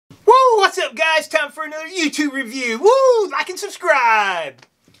up, guys? Time for another YouTube review. Woo! Like and subscribe.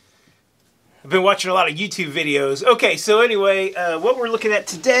 I've been watching a lot of YouTube videos. Okay, so anyway, what we're looking at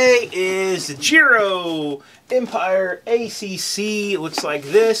today is the Giro Empire ACC. It looks like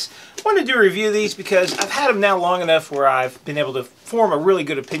this. I wanted to do a review of these because I've had them now long enough where I've been able to form a really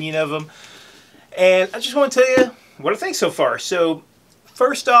good opinion of them. And I just want to tell you what I think so far. So,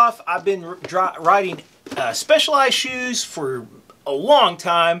 first off, I've been riding Specialized shoes for a long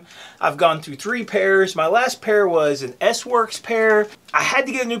time. I've gone through 3 pairs. My last pair was an S-Works pair. I had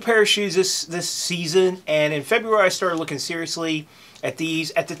to get a new pair of shoes this season, and in February I started looking seriously at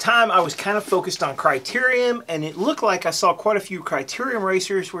these. At the time I was kind of focused on Criterium, and it looked like I saw quite a few Criterium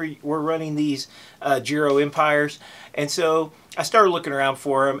racers were running these Giro Empires, and so I started looking around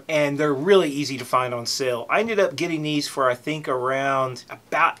for them, and they're really easy to find on sale. I ended up getting these for I think around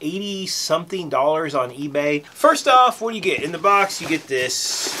about $80 something on eBay. First off, what do you get? In the box you get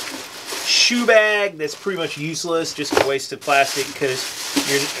this shoe bag that's pretty much useless, just a waste of plastic because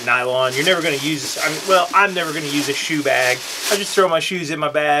you're nylon. You're never going to use this. I mean, well, I'm never going to use a shoe bag. I just throw my shoes in my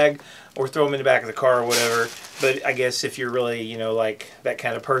bag or throw them in the back of the car or whatever. But I guess if you're really, you know, like that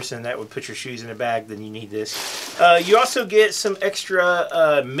kind of person that would put your shoes in a bag, then you need this. You also get some extra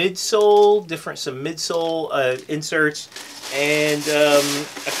midsole, some midsole inserts. And I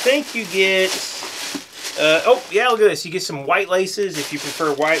think you get, oh yeah, look at this. You get some white laces if you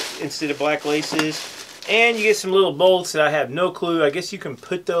prefer white instead of black laces. And you get some little bolts that I have no clue. I guess you can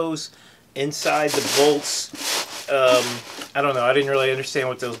put those inside the bolts. I don't know. I didn't really understand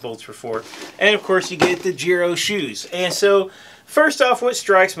what those bolts were for. And of course you get the Giro shoes. And so first off, what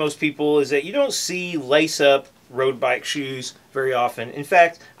strikes most people is that you don't see lace-up road bike shoes very often. In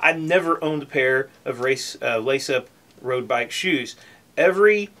fact, I've never owned a pair of lace-up road bike shoes.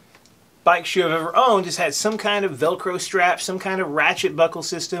 Every bike shoe I've ever owned has had some kind of Velcro strap, some kind of ratchet buckle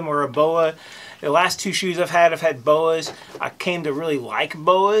system, or a boa. The last 2 shoes I've had boas. I came to really like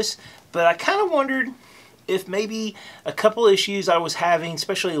boas, but I kind of wondered if maybe a couple issues I was having,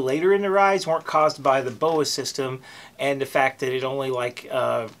 especially later in the rides, weren't caused by the boa system and the fact that it only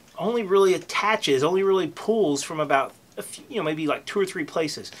really attaches, only really pulls from about a few, you know, maybe like 2 or 3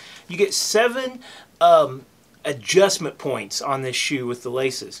 places. You get 7 adjustment points on this shoe with the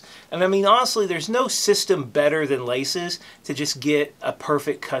laces. And I mean, honestly, there's no system better than laces to just get a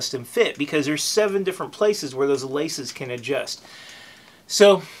perfect custom fit, because there's 7 different places where those laces can adjust.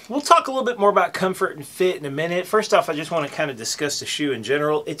 So we'll talk a little bit more about comfort and fit in a minute. First off, I just want to kind of discuss the shoe in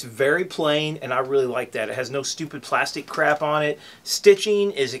general. It's very plain, and I really like that. It has no stupid plastic crap on it.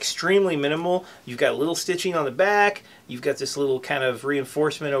 Stitching is extremely minimal. You've got a little stitching on the back. You've got this little kind of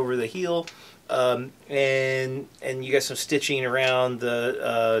reinforcement over the heel. And you got some stitching around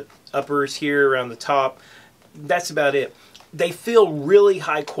the uppers here, around the top. That's about it. They feel really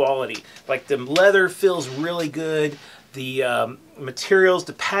high quality. Like the leather feels really good. The materials,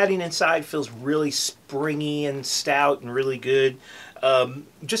 the padding inside feels really springy and stout and really good.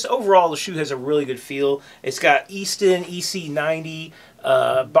 Just overall, the shoe has a really good feel. It's got Easton EC90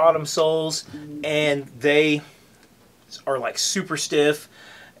 bottom soles, and they are like super stiff.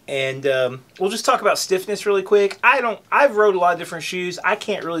 And we'll just talk about stiffness really quick. I've rode a lot of different shoes. I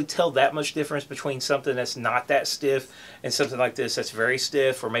can't really tell that much difference between something that's not that stiff and something like this that's very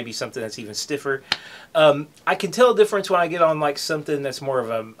stiff, or maybe something that's even stiffer. I can tell a difference when I get on like something that's more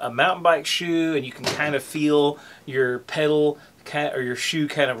of a mountain bike shoe, and you can kind of feel your pedal or your shoe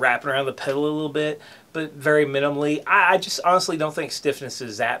kind of wrapping around the pedal a little bit, but very minimally. I just honestly don't think stiffness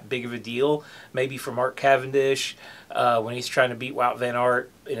is that big of a deal. Maybe for Mark Cavendish when he's trying to beat Wout Van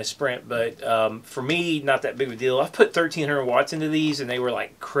Aert in a sprint, but for me, not that big of a deal. I've put 1,300 watts into these, and they were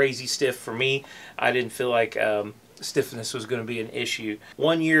like crazy stiff for me. I didn't feel like stiffness was going to be an issue.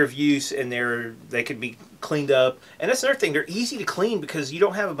 1 year of use, and they could be cleaned up. And that's another thing. They're easy to clean because you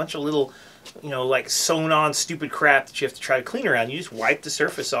don't have a bunch of little, you know, like sewn on stupid crap that you have to try to clean around. You just wipe the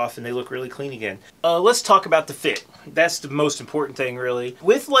surface off and they look really clean again. Let's talk about the fit. That's the most important thing, really.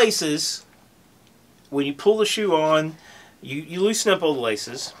 With laces, when you pull the shoe on, you loosen up all the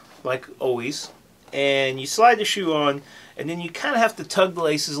laces, like always, and you slide the shoe on, and then you kind of have to tug the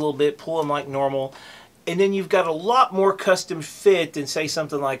laces a little bit, pull them like normal, and then you've got a lot more custom fit than, say,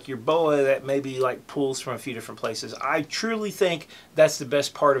 something like your boa that maybe like pulls from a few different places. I truly think that's the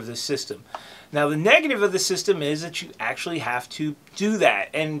best part of this system. Now, the negative of the system is that you actually have to do that,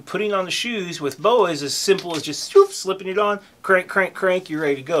 and putting on the shoes with boa is as simple as just slipping it on, crank, crank, crank, you're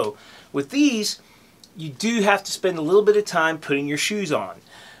ready to go. With these, you do have to spend a little bit of time putting your shoes on.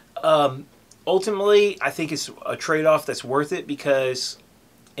 Ultimately, I think it's a trade-off that's worth it, because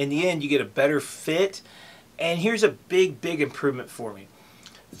in the end you get a better fit. And here's a big improvement for me.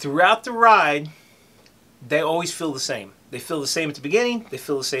 throughout the ride, they always feel the same. They feel the same at the beginning, they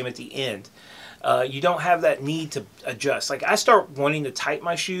feel the same at the end. You don't have that need to adjust. Like, I start wanting to tighten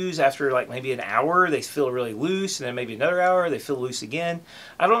my shoes after like maybe an hour. They feel really loose, and then maybe another hour they feel loose again.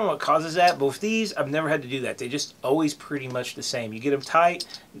 I don't know what causes that, but with these, I've never had to do that. They just always pretty much the same. You get them tight,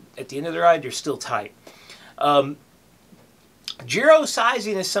 at the end of the ride, they're still tight. Giro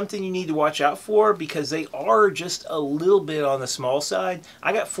sizing is something you need to watch out for because they are just a little bit on the small side.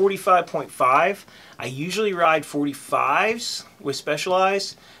 I got 45.5. I usually ride 45s with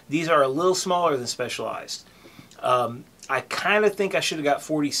Specialized. These are a little smaller than Specialized. I kind of think I should have got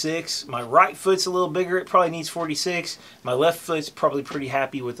 46. My right foot's a little bigger. It probably needs 46. My left foot's probably pretty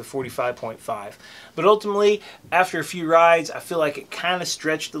happy with the 45.5. But ultimately, after a few rides, I feel like it kind of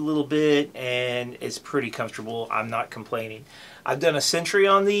stretched a little bit and it's pretty comfortable. I'm not complaining. I've done a century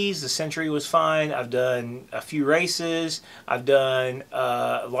on these. The century was fine. I've done a few races. I've done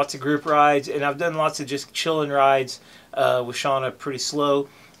lots of group rides. And I've done lots of just chilling rides with Shauna pretty slow.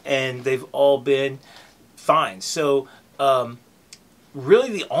 And they've all been fine. So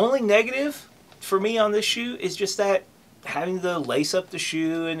really the only negative for me on this shoe is just that having to lace up the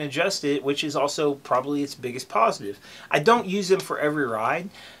shoe and adjust it, which is also probably its biggest positive. I don't use them for every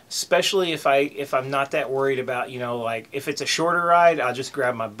ride, especially if I'm not that worried about, you know, like if it's a shorter ride, I'll just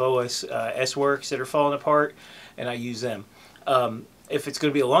grab my Boas S-Works that are falling apart and I use them. If it's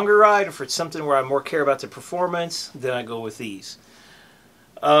going to be a longer ride, or if it's something where I more care about the performance, then I go with these.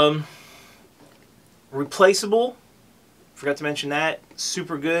 Replaceable, forgot to mention that,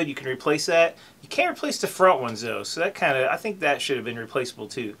 super good. You can replace that. You can't replace the front ones though, so that kind of, I think that should have been replaceable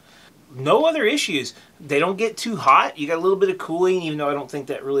too. No other issues. They don't get too hot. You got a little bit of cooling, even though I don't think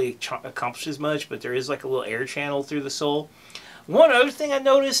that really accomplishes much, but there is like a little air channel through the sole. One other thing I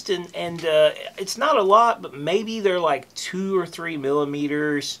noticed, and it's not a lot, but maybe they're like 2 or 3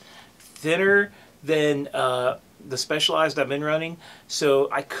 millimeters thinner than the Specialized I've been running, so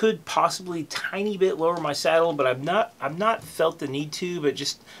I could possibly tiny bit lower my saddle, but I've not felt the need to. But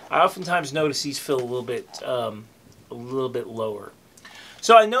just I oftentimes notice these feel a little bit lower.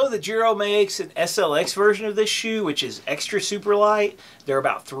 So I know that Giro makes an SLX version of this shoe, which is extra super light. They're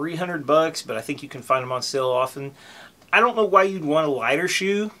about $300, but I think you can find them on sale often. I don't know why you'd want a lighter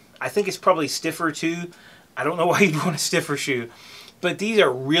shoe. I think it's probably stiffer too. I don't know why you'd want a stiffer shoe. But these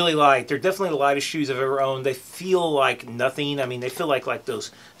are really light. They're definitely the lightest shoes I've ever owned. They feel like nothing. I mean, they feel like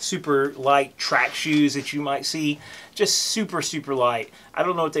those super light track shoes that you might see. Just super, super light. I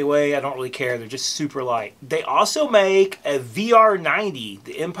don't know what they weigh. I don't really care. They're just super light. They also make a VR90,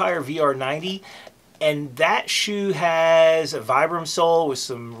 the Empire VR90. And that shoe has a Vibram sole with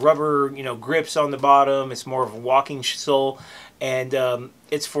some rubber, you know, grips on the bottom. It's more of a walking sole. And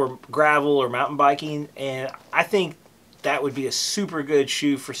it's for gravel or mountain biking. And I think that would be a super good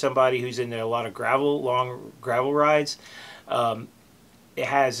shoe for somebody who's into a lot of long gravel rides. It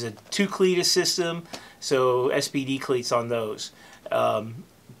has a 2-cleat system, so SPD cleats on those,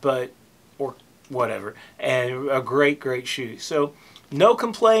 or whatever, and a great shoe. So no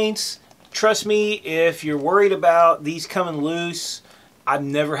complaints. Trust me, if you're worried about these coming loose, I've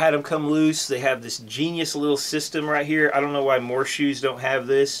never had them come loose. They have this genius little system right here. I don't know why more shoes don't have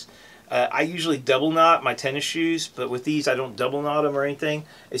this. I usually double knot my tennis shoes, but with these I don't double knot them or anything.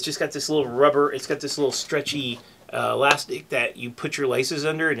 It's just got this little rubber, it's got this little stretchy elastic that you put your laces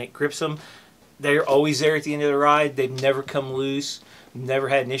under and it grips them. They're always there at the end of the ride. They've never come loose. Never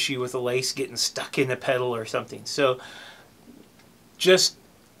had an issue with a lace getting stuck in the pedal or something. So just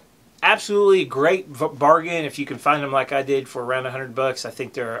absolutely great bargain if you can find them like I did for around $100. I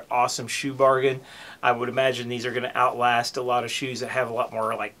think they're an awesome shoe bargain. I would imagine these are going to outlast a lot of shoes that have a lot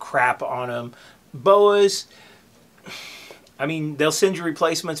more like crap on them. Boas, I mean, they'll send you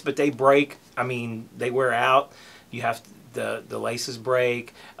replacements, but they break. I mean, they wear out. You have the laces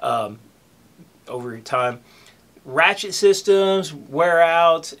break over time. Ratchet systems wear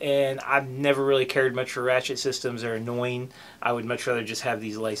out, and I've never really cared much for ratchet systems. They're annoying. I would much rather just have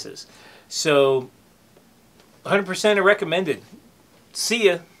these laces. So 100% recommended. See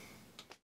ya.